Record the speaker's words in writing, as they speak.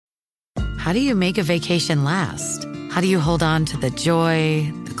how do you make a vacation last? How do you hold on to the joy,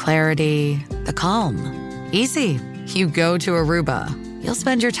 the clarity, the calm? Easy. You go to Aruba. You'll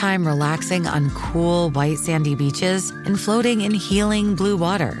spend your time relaxing on cool, white sandy beaches and floating in healing blue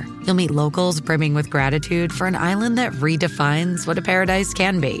water. You'll meet locals brimming with gratitude for an island that redefines what a paradise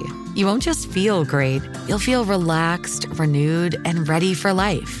can be. You won't just feel great, you'll feel relaxed, renewed, and ready for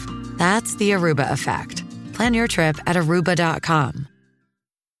life. That's the Aruba effect. Plan your trip at Aruba.com.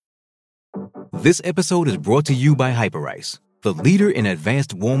 This episode is brought to you by Hyperice, the leader in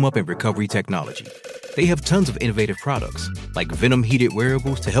advanced warm-up and recovery technology. They have tons of innovative products, like Venom-heated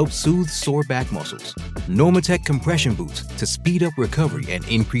wearables to help soothe sore back muscles, Normatec compression boots to speed up recovery and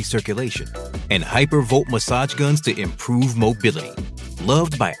increase circulation, and Hypervolt massage guns to improve mobility.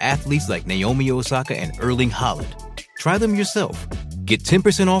 Loved by athletes like Naomi Osaka and Erling Haaland. Try them yourself. Get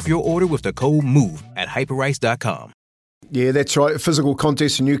 10% off your order with the code MOVE at Hyperice.com. Yeah, that's right. A physical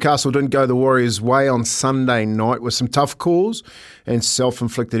contest in Newcastle didn't go the Warriors' way on Sunday night with some tough calls and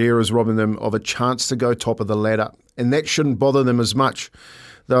self-inflicted errors robbing them of a chance to go top of the ladder. And that shouldn't bother them as much,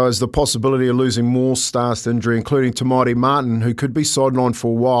 though, as the possibility of losing more stars to injury, including Tamari Martin, who could be sidelined for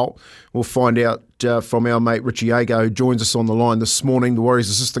a while. We'll find out from our mate Richard Agar, who joins us on the line this morning, the Warriors'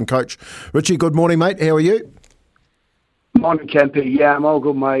 assistant coach. Richie, good morning, mate. How are you? Morning, Kempy. Yeah, I'm all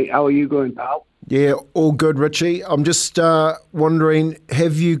good, mate. How are you going, pal? Yeah, all good, Richie. I'm just wondering,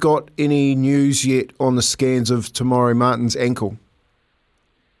 have you got any news yet on the scans of Tamari Martin's ankle?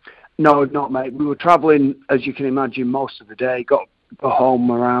 No, not, mate. We were travelling, as you can imagine, most of the day. Got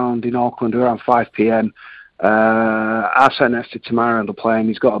home in Auckland around 5 p.m. I sat next to Tamari on the plane.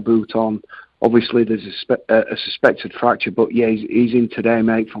 He's got a boot on. Obviously, there's a suspected fracture, but yeah, he's in today,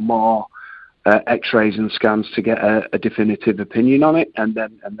 mate, for more X-rays and scans to get a definitive opinion on it, and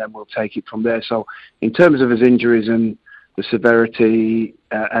then we'll take it from there. So, in terms of his injuries and the severity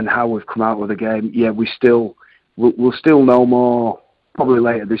and how we've come out with the game, yeah, we'll still know more probably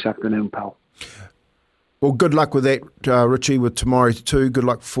later this afternoon, pal. Well, good luck with that, Richie, with Tamari too. Good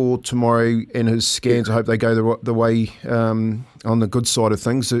luck for Tamari and his scans. I hope they go the way on the good side of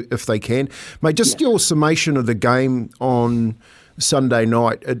things, if they can. Mate, just your summation of the game on Sunday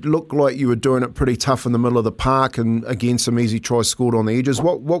night. It looked like you were doing it pretty tough in the middle of the park, and again, some easy tries scored on the edges.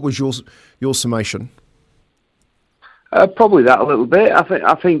 What was your summation? Probably that a little bit.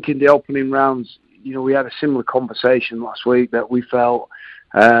 I think in the opening rounds, we had a similar conversation last week that we felt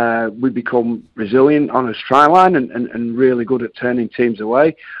we become resilient on his try line and really good at turning teams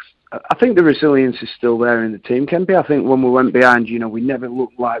away. I think the resilience is still there in the team, Kempy. I think when we went behind, we never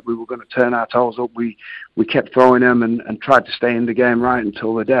looked like we were going to turn our toes up. We kept throwing them and tried to stay in the game right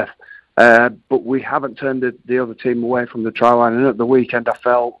until the death. But we haven't turned the other team away from the try line. And at the weekend, I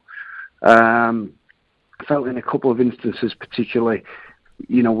felt in a couple of instances particularly,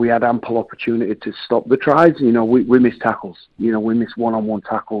 we had ample opportunity to stop the tries. We missed tackles. We missed one-on-one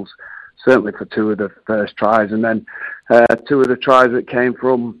tackles, certainly for two of the first tries. And then two of the tries that came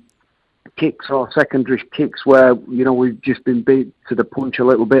from kicks or secondary kicks where, we've just been beat to the punch a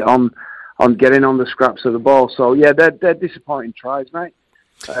little bit on getting on the scraps of the ball. So, yeah, they're disappointing tries, mate.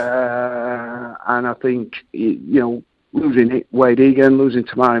 And I think, losing Wade Egan, losing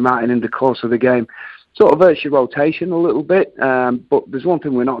Tamari Martin in the course of the game sort of hurts your rotation a little bit. But there's one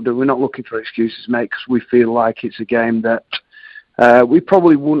thing we're not doing. We're not looking for excuses, mate, because we feel like it's a game that we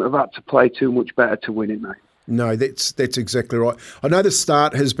probably wouldn't have had to play too much better to win it, mate. No, that's exactly right. I know the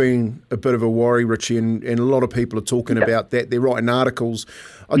start has been a bit of a worry, Richie, and a lot of people are talking about that. They're writing articles.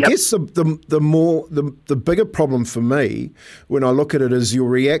 I guess the bigger problem for me when I look at it is your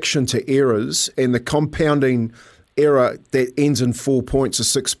reaction to errors and the compounding error that ends in 4 points or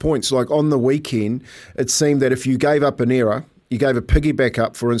 6 points. Like on the weekend, it seemed that if you gave up an error, you gave a piggyback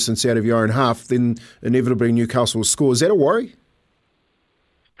up, for instance, out of your own half, then inevitably Newcastle will score. Is that a worry?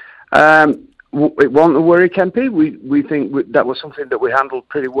 It wasn't a worry, Kempy. We think that was something that we handled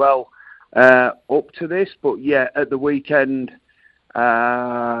pretty well up to this. But yeah, at the weekend,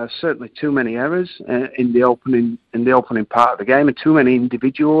 certainly too many errors in the opening part of the game, and too many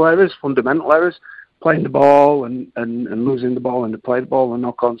individual errors, fundamental errors, playing the ball and losing the ball and to play the ball and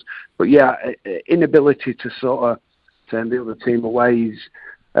knock-ons. But yeah, inability to sort of turn the other team away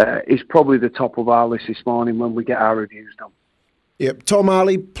is probably the top of our list this morning when we get our reviews done. Yep. Tom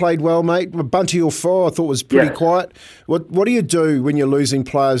Harley played well, mate. A bunch of your four, I thought, was pretty quiet. What do you do when you're losing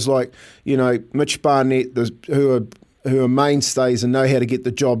players like, Mitch Barnett, who are mainstays and know how to get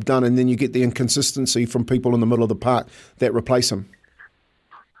the job done, and then you get the inconsistency from people in the middle of the park that replace them?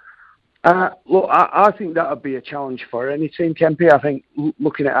 Look, I think that would be a challenge for any team, Kempy. I think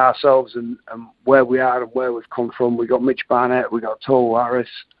looking at ourselves and where we are and where we've come from, we got Mitch Barnett, we got Toll Harris,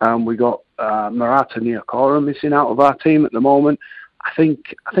 and we got Murata Niokora missing out of our team at the moment. I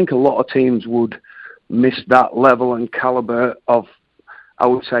think a lot of teams would miss that level and calibre of, I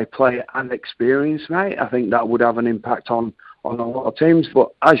would say, play and experience, mate. I think that would have an impact on a lot of teams. But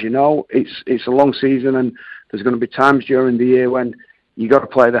as you know, it's a long season, and there's going to be times during the year when you got to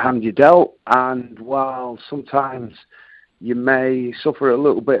play the hand you dealt. And while sometimes you may suffer a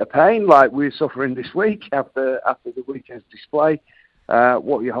little bit of pain, like we're suffering this week after the weekend's display,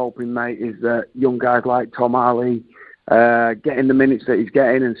 what you're hoping, mate, is that young guys like Tom Ali getting the minutes that he's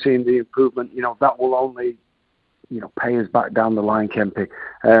getting and seeing the improvement, that will only pay us back down the line, Kempy.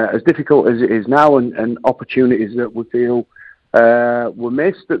 As difficult as it is now, and opportunities that we feel were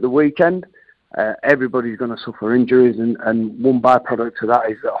missed at the weekend, everybody's going to suffer injuries, and one byproduct of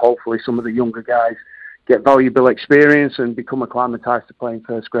that is that hopefully some of the younger guys get valuable experience and become acclimatised to playing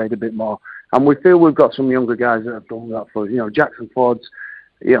first grade a bit more. And we feel we've got some younger guys that have done that for us. Jackson Ford's,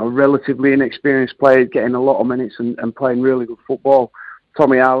 relatively inexperienced players getting a lot of minutes and playing really good football.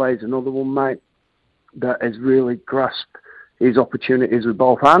 Tommy Arley's another one, mate, that has really grasped his opportunities with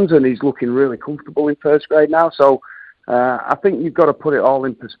both hands, and he's looking really comfortable in first grade now. So I think you've got to put it all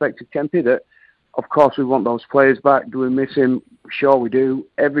in perspective, Kempy, that of course we want those players back. Do we miss him? Sure we do.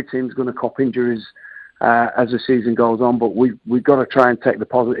 Every team's going to cop injuries as the season goes on, but we've got to try and take the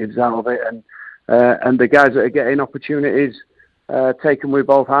positives out of it, and the guys that are getting opportunities, take them with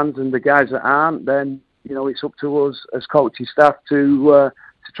both hands, and the guys that aren't, then it's up to us as coaching staff to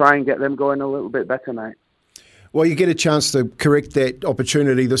try and get them going a little bit better, mate. Well, you get a chance to correct that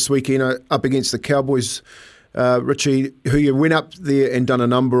opportunity this weekend up against the Cowboys, Richie, who you went up there and done a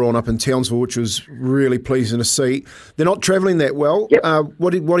number on up in Townsville, which was really pleasing to see. They're not travelling that well. Yep.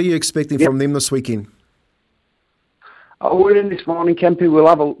 What are you expecting from them this weekend? We're in this morning, Kempy. We'll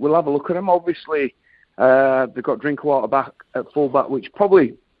have a look at them. Obviously, they've got Drinkwater back at fullback, which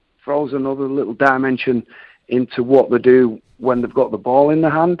probably throws another little dimension into what they do when they've got the ball in the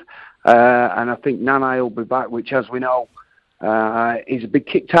hand. And I think Nanai will be back, which, as we know, is a big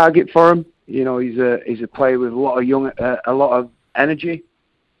kick target for him. He's a player with a lot of energy,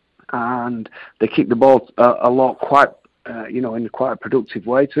 and they kick the ball a lot, quite in quite a productive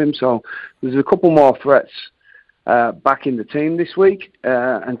way to him. So there's a couple more threats back in the team this week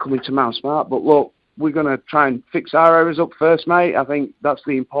and coming to Mount Smart. But look, we're going to try and fix our errors up first, mate. I think that's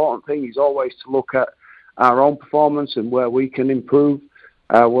the important thing, is always to look at our own performance and where we can improve.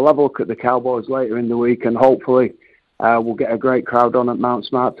 We'll have a look at the Cowboys later in the week, and hopefully we'll get a great crowd on at Mount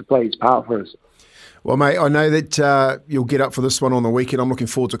Smart to play its part for us. Well, mate, I know that you'll get up for this one on the weekend. I'm looking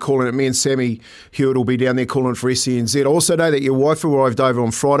forward to calling it. Me and Sammy Hewitt will be down there calling for SENZ. I also know that your wife arrived over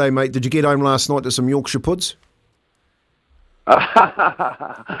on Friday, mate. Did you get home last night to some Yorkshire puds?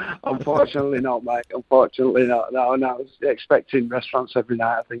 Unfortunately not, mate. Unfortunately not. No, I was expecting restaurants every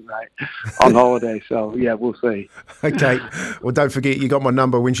night, I think, mate, on holiday. So, yeah, we'll see. Okay. Well, don't forget, you got my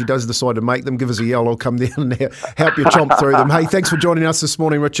number. When she does decide to make them, give us a yell. I'll come down and help you chomp through them. Hey, thanks for joining us this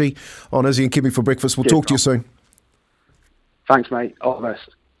morning, Richie, on Izzy and Kimmy for breakfast. We'll talk to you soon. Thanks, mate. All the best.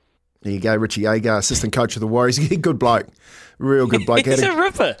 There you go, Richie Agar, assistant coach of the Warriors. He's a good bloke. Real good bloke. He's a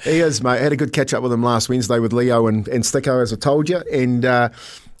ripper. He is, mate. Had a good catch up with him last Wednesday with Leo and Sticko, as I told you, and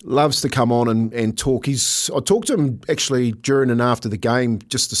loves to come on and talk. I talked to him actually during and after the game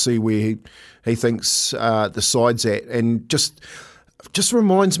just to see where he thinks the side's at, and just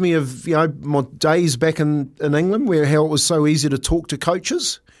reminds me of my days back in England, where how it was so easy to talk to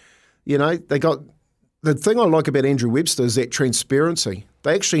coaches. They got the thing I like about Andrew Webster is that transparency.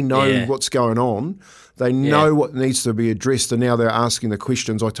 They actually know what's going on. They know what needs to be addressed, and now they're asking the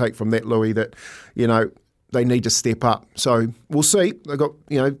questions. I take from that, Louis, that, they need to step up. So we'll see. They've got,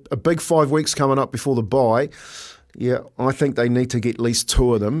 a big 5 weeks coming up before the bye. Yeah, I think they need to get at least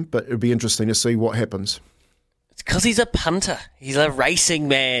 2 of them, but it'll be interesting to see what happens. It's because he's a punter. He's a racing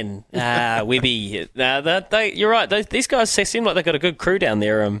man, Webby. You're right. These guys seem like they've got a good crew down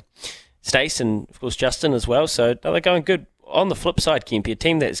there. Stace and, of course, Justin as well. So they're going good. On the flip side, Kempy, a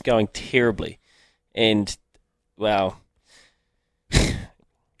team that's going terribly. And, well, the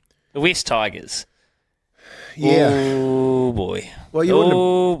West Tigers. Yeah. Oh, boy. Well,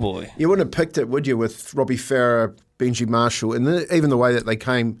 you wouldn't have picked it, would you, with Robbie Farah, Benji Marshall, and even the way that they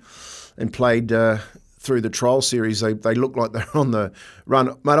came and played through the trial series, they look like they're on the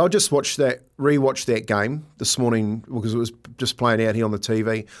run. Mate, I just rewatched that game this morning because it was just playing out here on the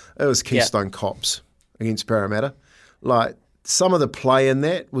TV. It was Keystone Cops against Parramatta. Like, some of the play in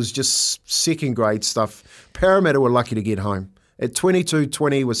that was just second grade stuff. Parramatta were lucky to get home. At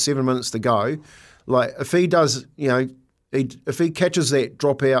 22-20 with 7 minutes to go, like if he does, if he catches that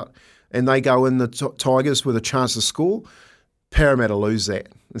dropout and they go in the Tigers with a chance to score, Parramatta lose that.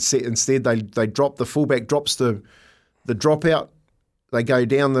 Instead, they drop, the fullback drops the dropout, they go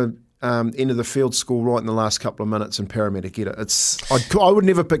down the end of the field, score right in the last couple of minutes, and Parramatta get it. I would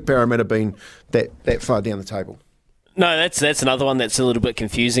never pick Parramatta being that far down the table. No, that's another one that's a little bit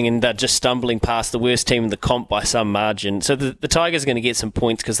confusing, and they're just stumbling past the worst team in the comp by some margin. So the Tigers are going to get some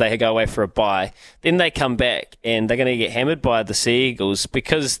points because they go away for a bye. Then they come back, and they're going to get hammered by the Sea Eagles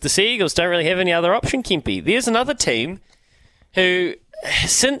because the Sea Eagles don't really have any other option, Kempy. There's another team who,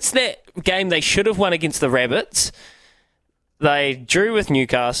 since that game they should have won against the Rabbits, they drew with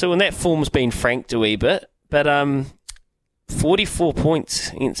Newcastle, and that form's been franked a wee bit. But 44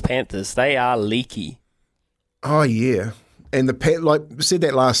 points against Panthers. They are leaky. Oh, yeah. And like I said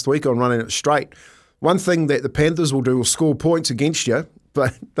that last week on Running It Straight, one thing that the Panthers will do will score points against you,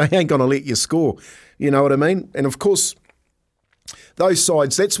 but they ain't going to let you score. You know what I mean? And, of course, those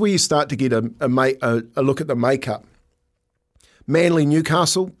sides, that's where you start to get a look at the makeup. Manly,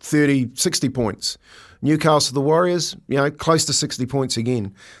 Newcastle, 60 points. Newcastle, the Warriors, close to 60 points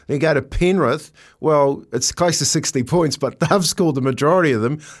again. Then you go to Penrith, well, it's close to 60 points, but they've scored the majority of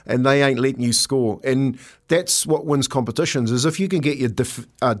them, and they ain't letting you score. And that's what wins competitions, is if you can get your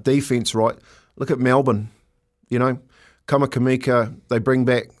defence right. Look at Melbourne, Kamakamika, they bring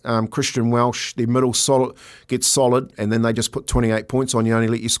back Christian Welsh, their middle gets solid, and then they just put 28 points on you, only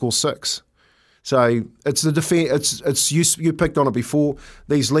let you score 6. So it's the defense. It's you picked on it before.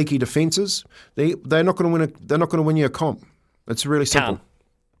 These leaky defences, they're not going to win. They're not going to win you a comp. It's really simple.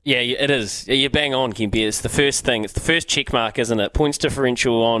 Yeah, it is. You're bang on, Kempy. It's the first thing. It's the first check mark, isn't it? Points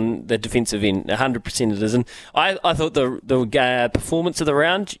differential on the defensive end. 100% it is. And I thought the performance of the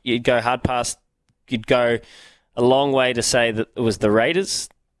round, you'd go hard past. You'd go a long way to say that it was the Raiders,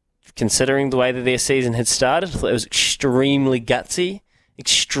 considering the way that their season had started. I thought it was extremely gutsy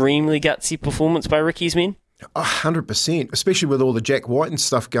performance by Ricky's men. 100%, especially with all the Jack White and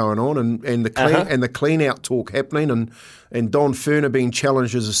stuff going on, and the clean out talk happening, and Don Furner being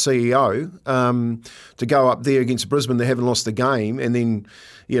challenged as a CEO to go up there against Brisbane. They haven't lost the game, and then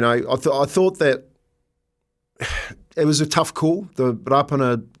I thought that it was a tough call. But up on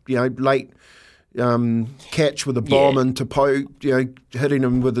a late catch with a bomb and Tapo, hitting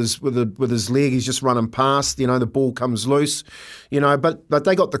him with his leg. He's just running past. The ball comes loose. But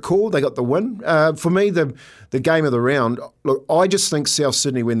they got the call. They got the win. For me, the game of the round. Look, I just think South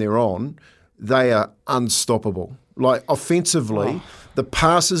Sydney, when they're on, they are unstoppable. Like offensively, the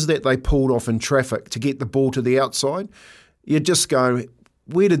passes that they pulled off in traffic to get the ball to the outside, you just go,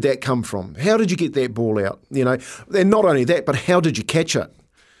 where did that come from? How did you get that ball out? And not only that, but how did you catch it?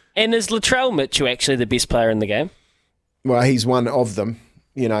 And is Latrell Mitchell actually the best player in the game? Well, he's one of them,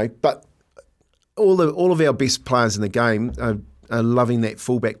 But all of our best players in the game are loving that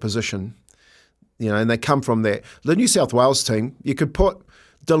fullback position, and they come from that. The New South Wales team, you could put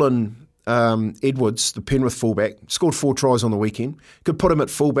Dylan Edwards, the Penrith fullback, scored 4 tries on the weekend. Could put him at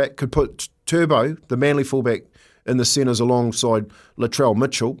fullback. Could put Turbo, the Manly fullback, in the centres alongside Latrell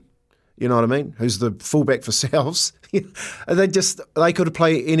Mitchell. You know what I mean? Who's the fullback for Souths? They could have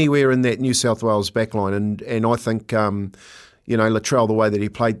played anywhere in that New South Wales backline, and I think Latrell, the way that he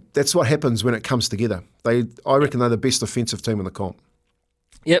played, that's what happens when it comes together. I reckon they're the best offensive team in the comp.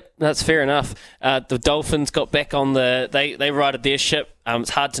 Yep, that's fair enough. The Dolphins got back on they righted their ship.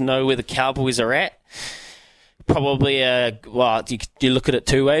 It's hard to know where the Cowboys are at. Probably, you look at it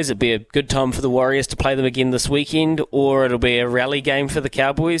two ways. It'd be a good time for the Warriors to play them again this weekend, or it'll be a rally game for the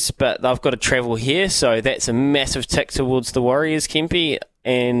Cowboys, but they've got to travel here, so that's a massive tick towards the Warriors, Kempy,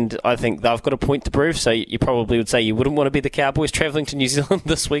 and I think they've got a point to prove, so you probably would say you wouldn't want to be the Cowboys travelling to New Zealand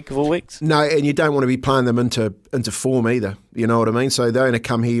this week of all weeks. No, and you don't want to be playing them into form either, you know what I mean? So they're going to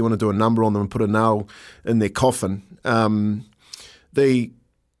come here, you want to do a number on them and put a nail in their coffin.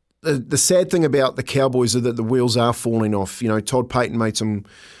 The sad thing about the Cowboys is that the wheels are falling off. Todd Payton made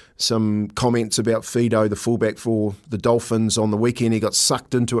some comments about Fido, the fullback for the Dolphins, on the weekend. He got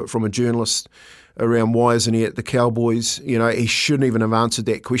sucked into it from a journalist around why isn't he at the Cowboys. He shouldn't even have answered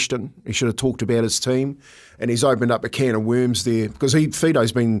that question. He should have talked about his team, and he's opened up a can of worms there because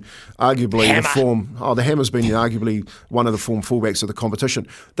Fido's been arguably the Hammer's been arguably one of the form fullbacks of the competition.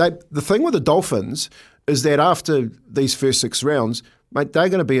 The thing with the Dolphins is that after these first 6 rounds, mate, they're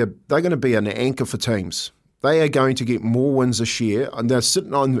going to be an anchor for teams. They are going to get more wins this year, and they're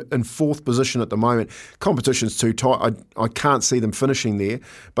sitting in 4th position at the moment. Competition's too tight. I can't see them finishing there,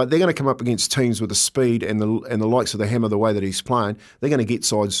 but they're going to come up against teams with the speed and the likes of the Hammer, the way that he's playing. They're going to get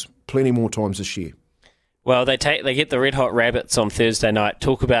sides plenty more times this year. Well, they get the Red Hot Rabbits on Thursday night.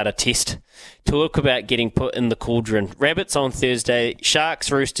 Talk about a test. Talk about getting put in the cauldron. Rabbits on Thursday.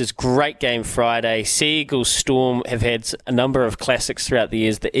 Sharks, Roosters, great game Friday. Sea Eagles, Storm have had a number of classics throughout the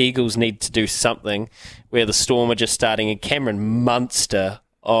years. The Eagles need to do something where the Storm are just starting. And Cameron Munster,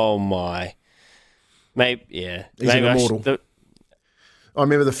 oh my. Maybe, yeah. He's maybe an immortal. I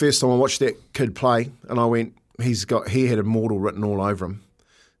remember the first time I watched that kid play and I went, he had immortal written all over him.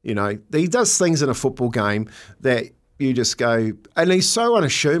 You know, he does things in a football game that you just go, and he's so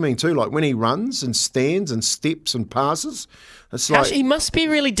unassuming too. Like when he runs and stands and steps and passes, it's like he must be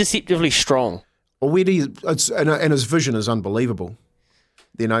really deceptively strong. And his vision is unbelievable.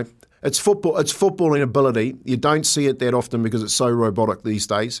 You know, it's footballing ability. You don't see it that often because it's so robotic these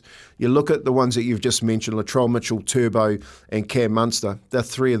days. You look at the ones that you've just mentioned: Latrell Mitchell, Turbo, and Cam Munster. They're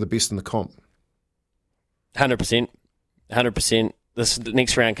three of the best in the comp. 100%. This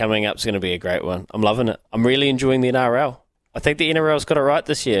next round coming up is going to be a great one. I'm loving it. I'm really enjoying the NRL. I think the NRL's got it right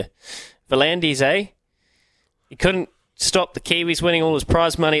this year. Volandis, he couldn't stop the Kiwis winning all his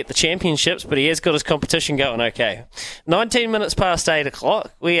prize money at the championships, but he has got his competition going okay. 19 minutes past 8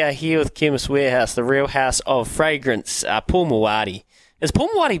 o'clock. We are here with Chemist Warehouse, the real house of fragrance. Paul Mawadi. Is Paul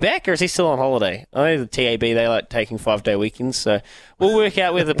Mawadi back or is he still on holiday? I know the TAB, they like taking 5-day weekends, so we'll work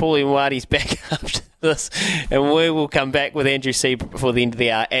out whether Paulie Mawadi's back after this, and we will come back with Andrew C before the end of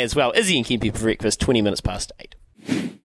the hour as well. Izzy and Kempi for breakfast, 20 minutes past 8.